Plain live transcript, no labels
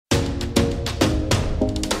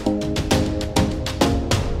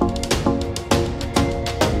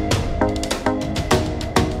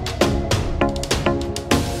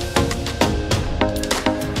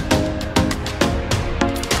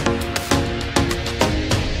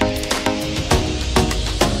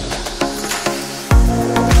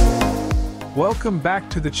Welcome back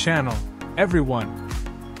to the channel, everyone.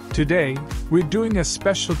 Today, we're doing a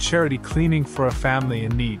special charity cleaning for a family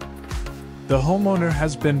in need. The homeowner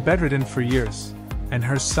has been bedridden for years, and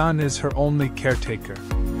her son is her only caretaker.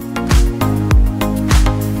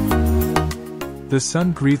 The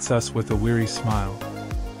son greets us with a weary smile.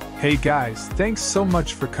 Hey guys, thanks so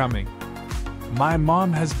much for coming. My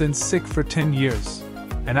mom has been sick for 10 years,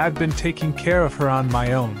 and I've been taking care of her on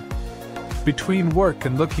my own. Between work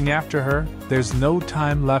and looking after her, there's no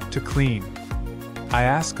time left to clean. I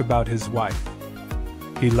ask about his wife.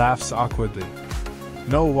 He laughs awkwardly.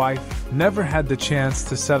 No wife, never had the chance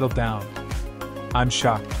to settle down. I'm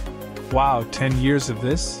shocked. Wow, 10 years of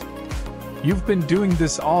this? You've been doing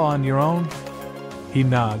this all on your own? He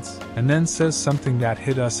nods, and then says something that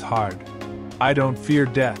hit us hard. I don't fear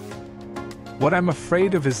death. What I'm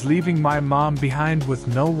afraid of is leaving my mom behind with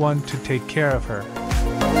no one to take care of her.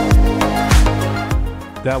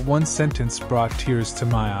 That one sentence brought tears to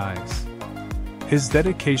my eyes. His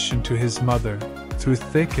dedication to his mother, through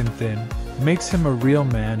thick and thin, makes him a real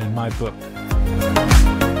man in my book.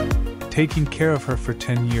 Taking care of her for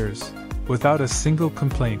 10 years, without a single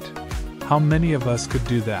complaint, how many of us could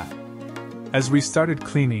do that? As we started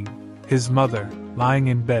cleaning, his mother, lying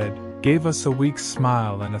in bed, gave us a weak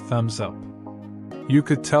smile and a thumbs up. You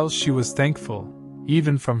could tell she was thankful,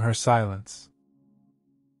 even from her silence.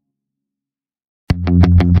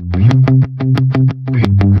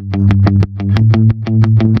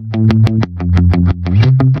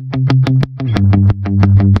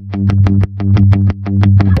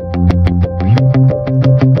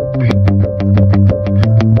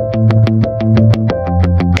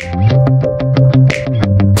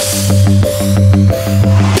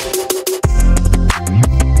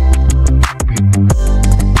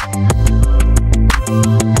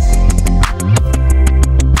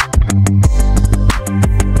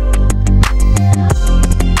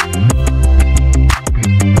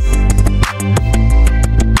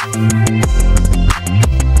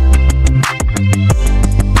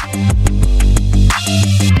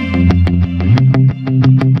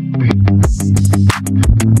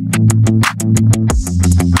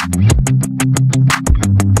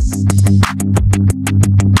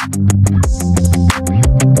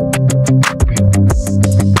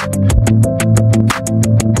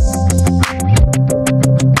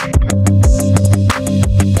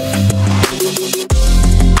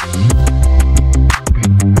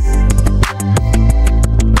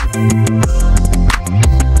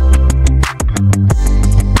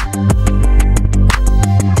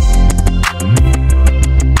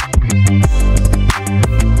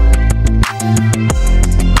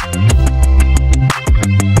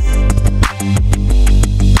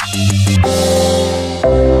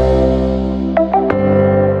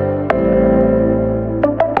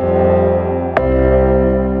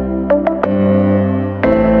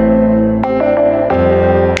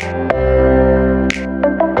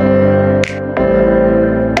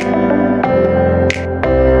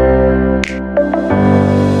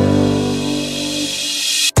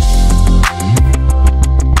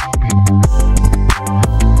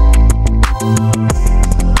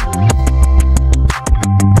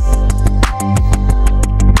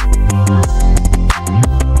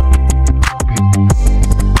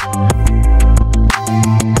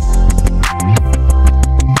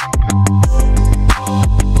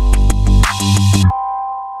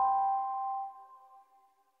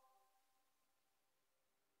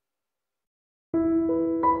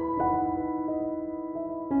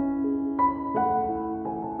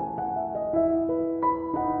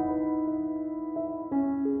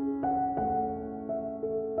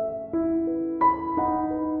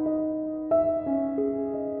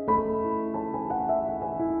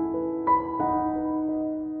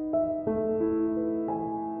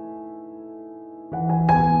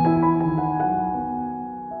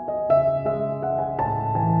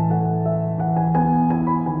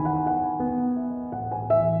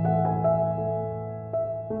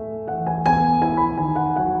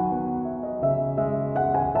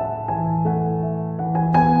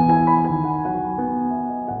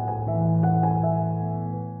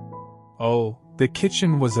 Oh, the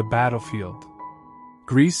kitchen was a battlefield.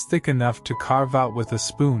 Grease thick enough to carve out with a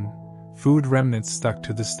spoon, food remnants stuck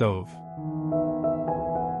to the stove.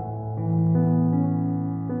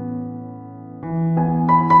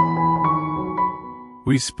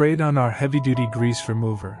 We sprayed on our heavy-duty grease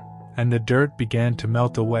remover, and the dirt began to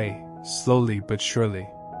melt away, slowly but surely.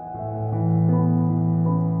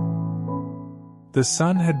 The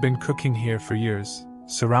son had been cooking here for years,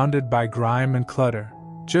 surrounded by grime and clutter,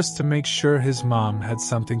 just to make sure his mom had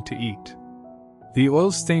something to eat. The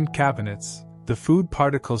oil-stained cabinets, the food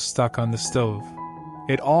particles stuck on the stove.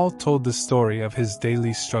 It all told the story of his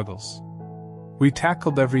daily struggles. We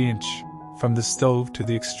tackled every inch, from the stove to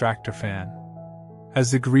the extractor fan.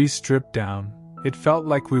 As the grease dripped down, it felt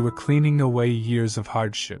like we were cleaning away years of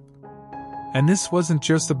hardship. And this wasn't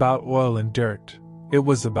just about oil and dirt, it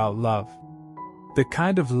was about love. The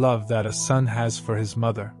kind of love that a son has for his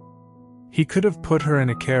mother. He could have put her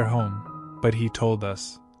in a care home, but he told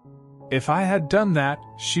us, if I had done that,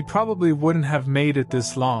 she probably wouldn't have made it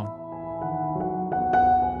this long.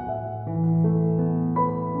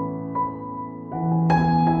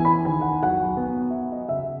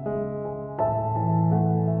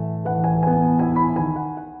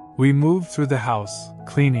 We moved through the house,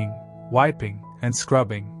 cleaning, wiping, and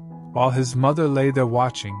scrubbing, while his mother lay there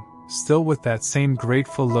watching, still with that same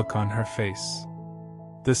grateful look on her face.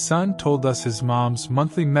 The son told us his mom's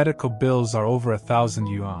monthly medical bills are over 1,000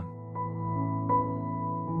 yuan.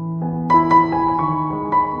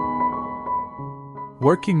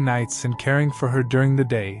 Working nights and caring for her during the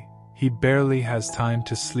day, he barely has time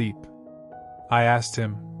to sleep. I asked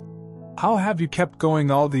him, "How have you kept going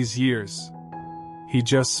all these years?" He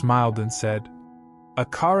just smiled and said, "A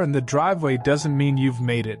car in the driveway doesn't mean you've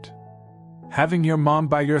made it. Having your mom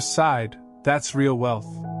by your side, that's real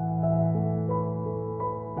wealth."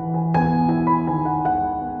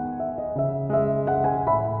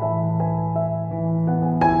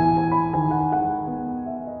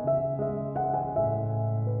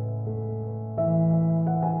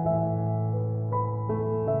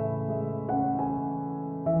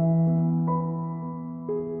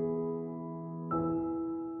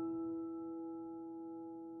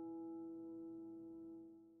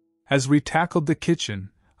 As we tackled the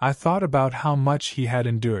kitchen, I thought about how much he had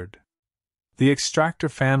endured. The extractor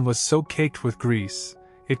fan was so caked with grease,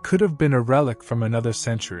 it could have been a relic from another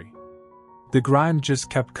century. The grime just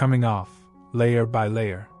kept coming off, layer by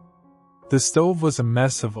layer. The stove was a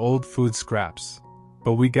mess of old food scraps,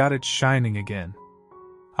 but we got it shining again.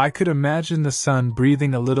 I could imagine the son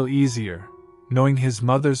breathing a little easier, knowing his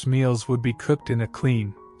mother's meals would be cooked in a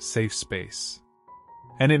clean, safe space.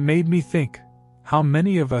 And it made me think, how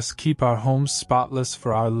many of us keep our homes spotless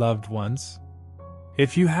for our loved ones?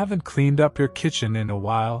 If you haven't cleaned up your kitchen in a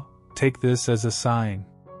while, take this as a sign.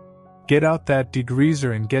 Get out that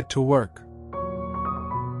degreaser and get to work.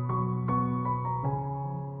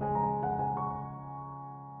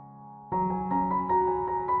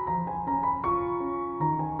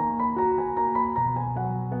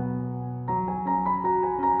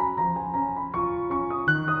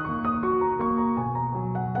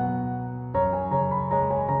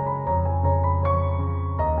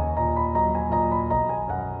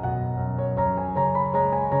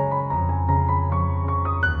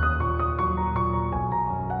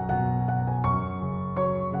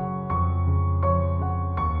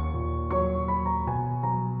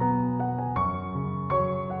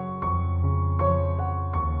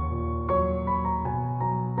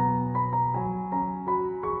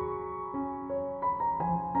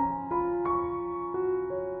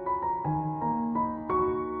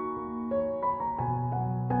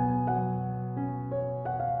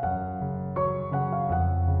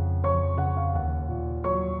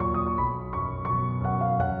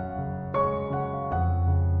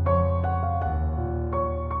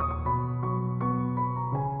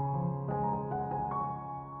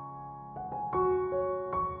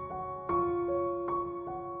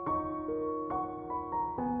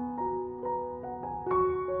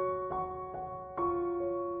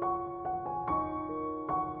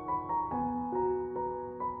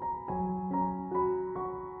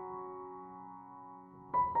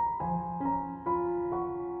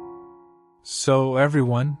 So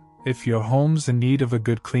everyone, if your home's in need of a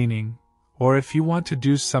good cleaning, or if you want to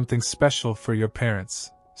do something special for your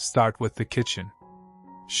parents, start with the kitchen.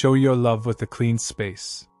 Show your love with a clean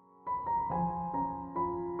space.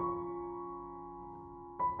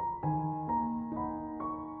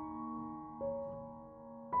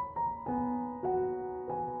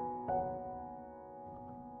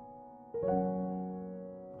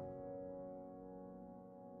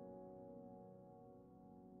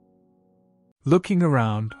 Looking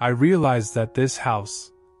around, I realized that this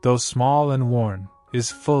house, though small and worn, is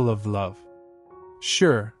full of love.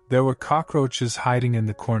 Sure, there were cockroaches hiding in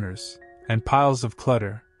the corners, and piles of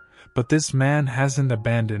clutter, but this man hasn't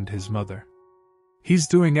abandoned his mother. He's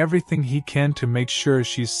doing everything he can to make sure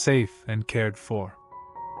she's safe and cared for.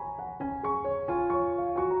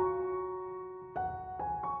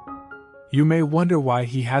 You may wonder why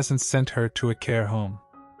he hasn't sent her to a care home.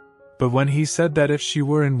 But when he said that if she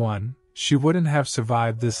were in one, she wouldn't have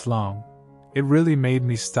survived this long, it really made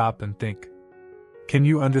me stop and think. Can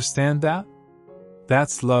you understand that?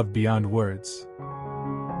 That's love beyond words.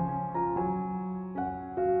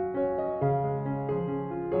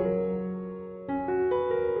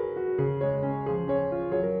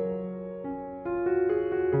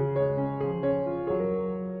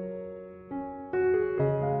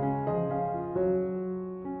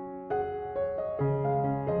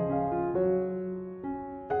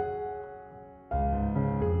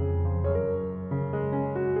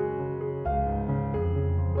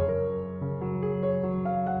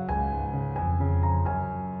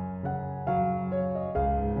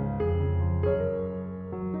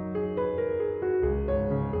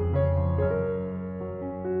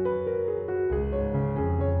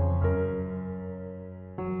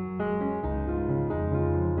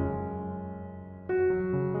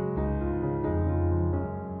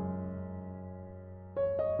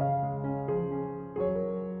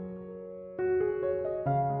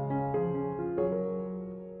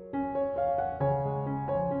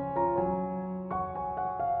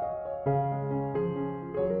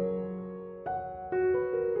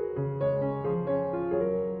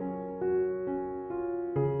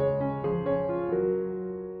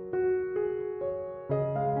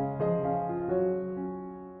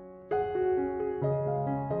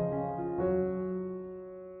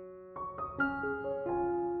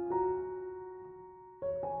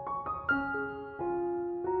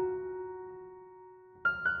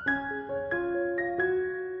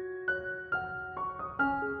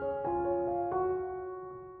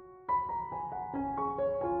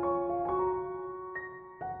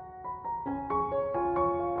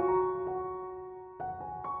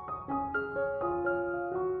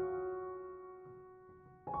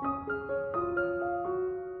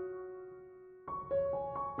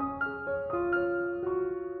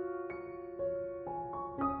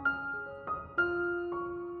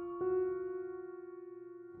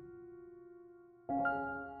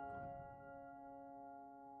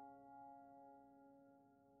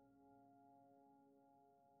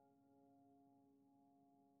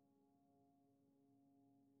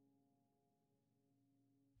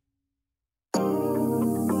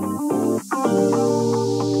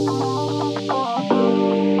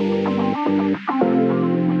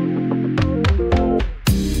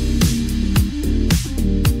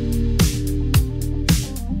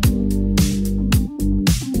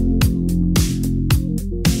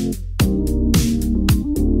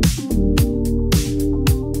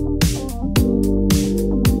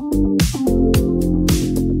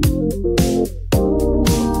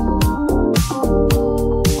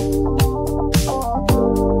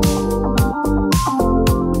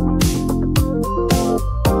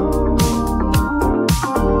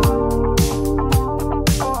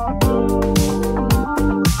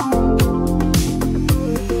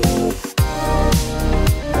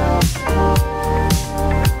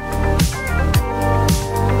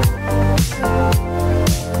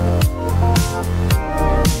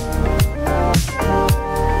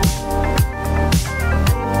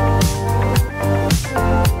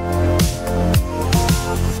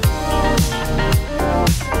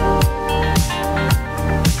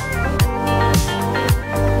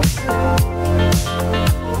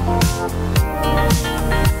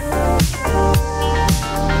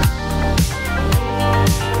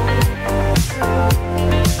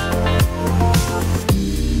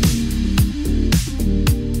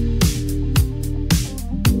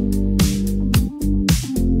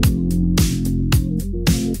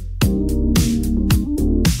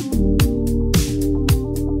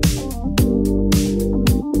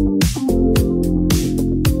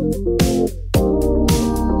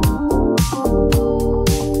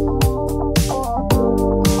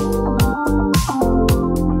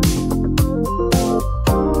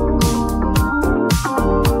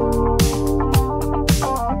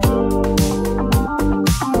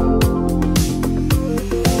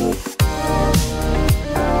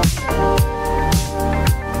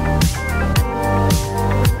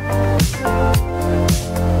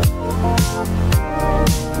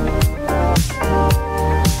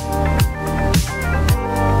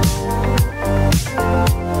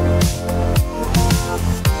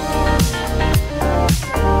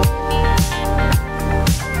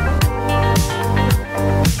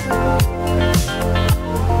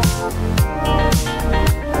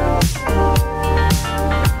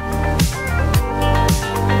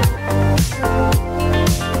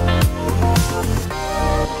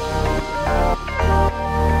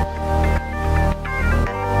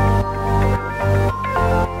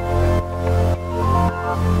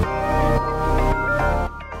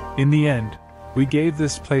 In the end, we gave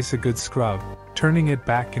this place a good scrub, turning it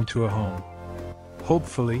back into a home.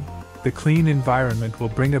 Hopefully, the clean environment will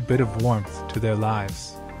bring a bit of warmth to their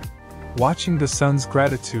lives. Watching the son's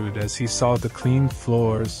gratitude as he saw the clean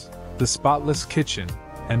floors, the spotless kitchen,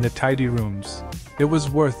 and the tidy rooms, it was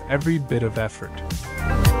worth every bit of effort.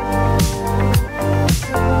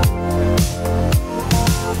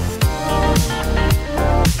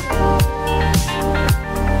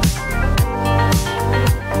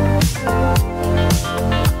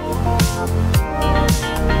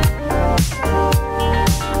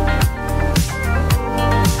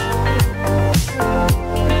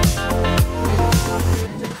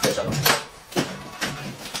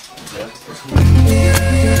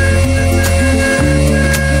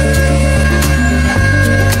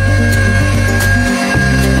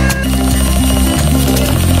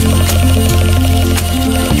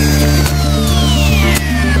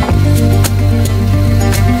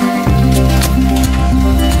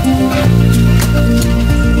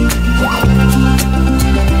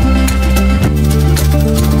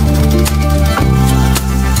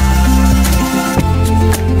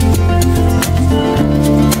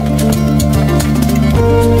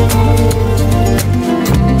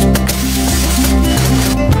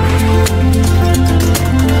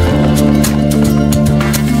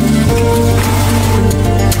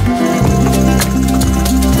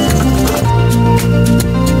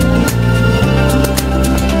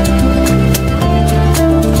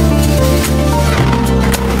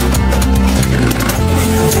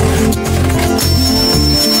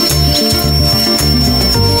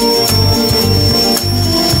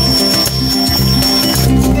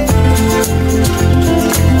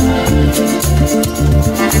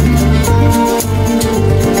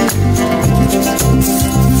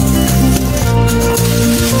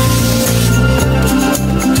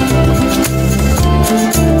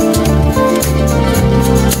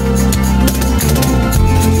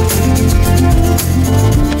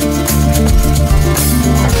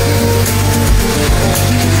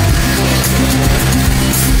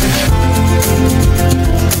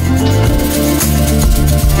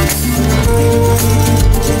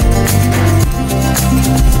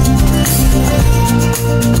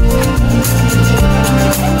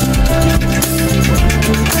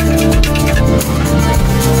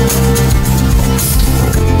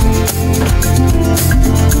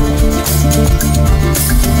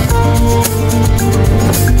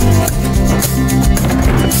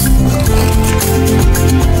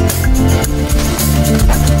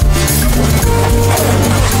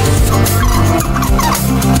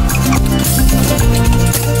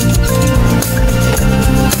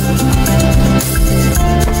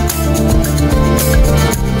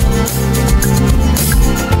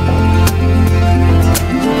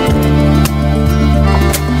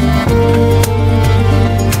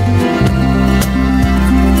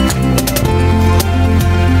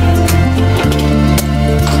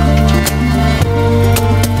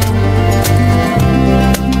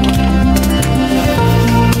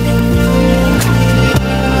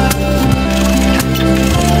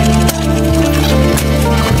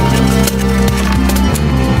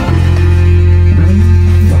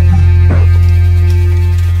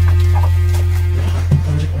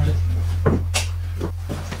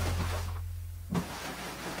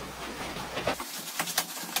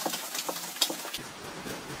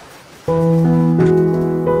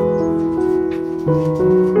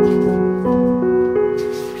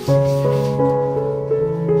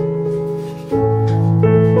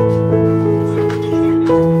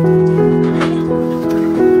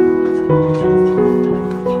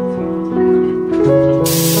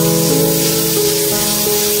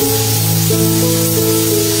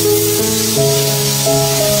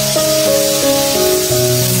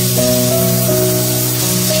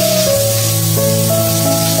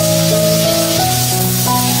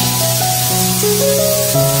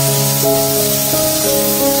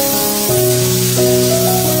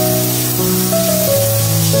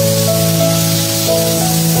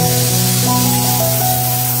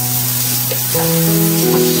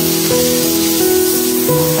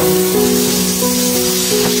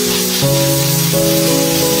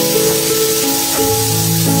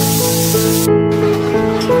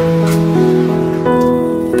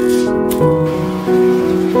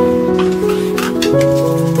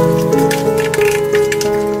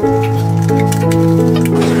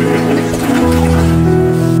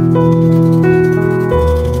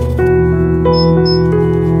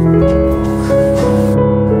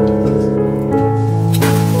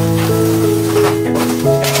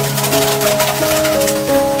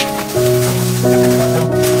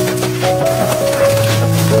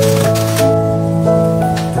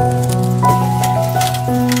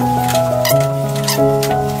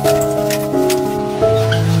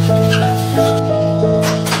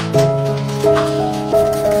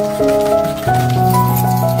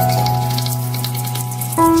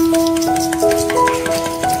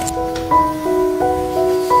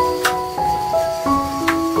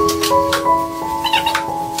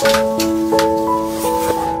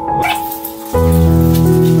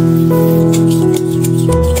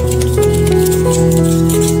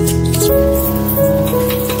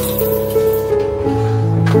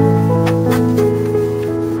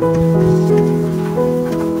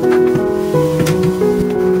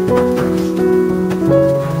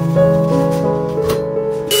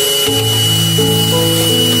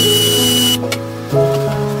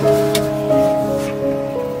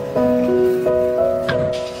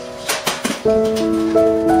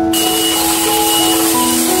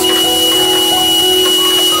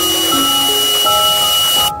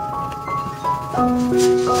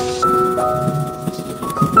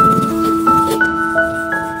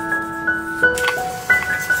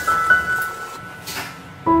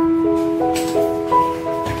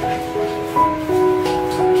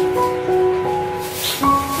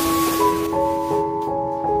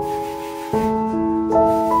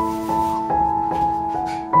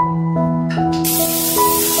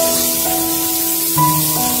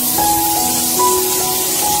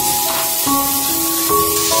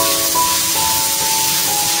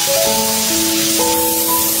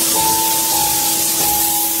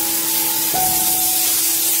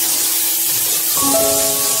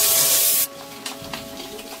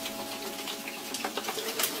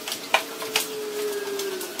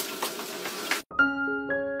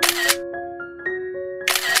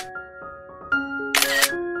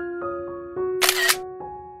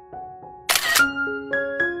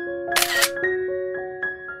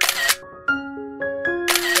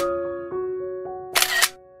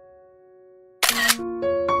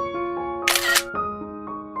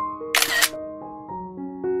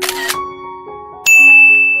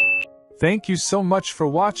 Thank you so much for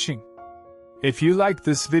watching. If you like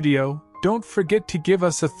this video, don't forget to give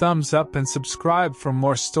us a thumbs up and subscribe for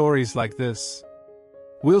more stories like this.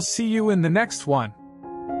 We'll see you in the next one.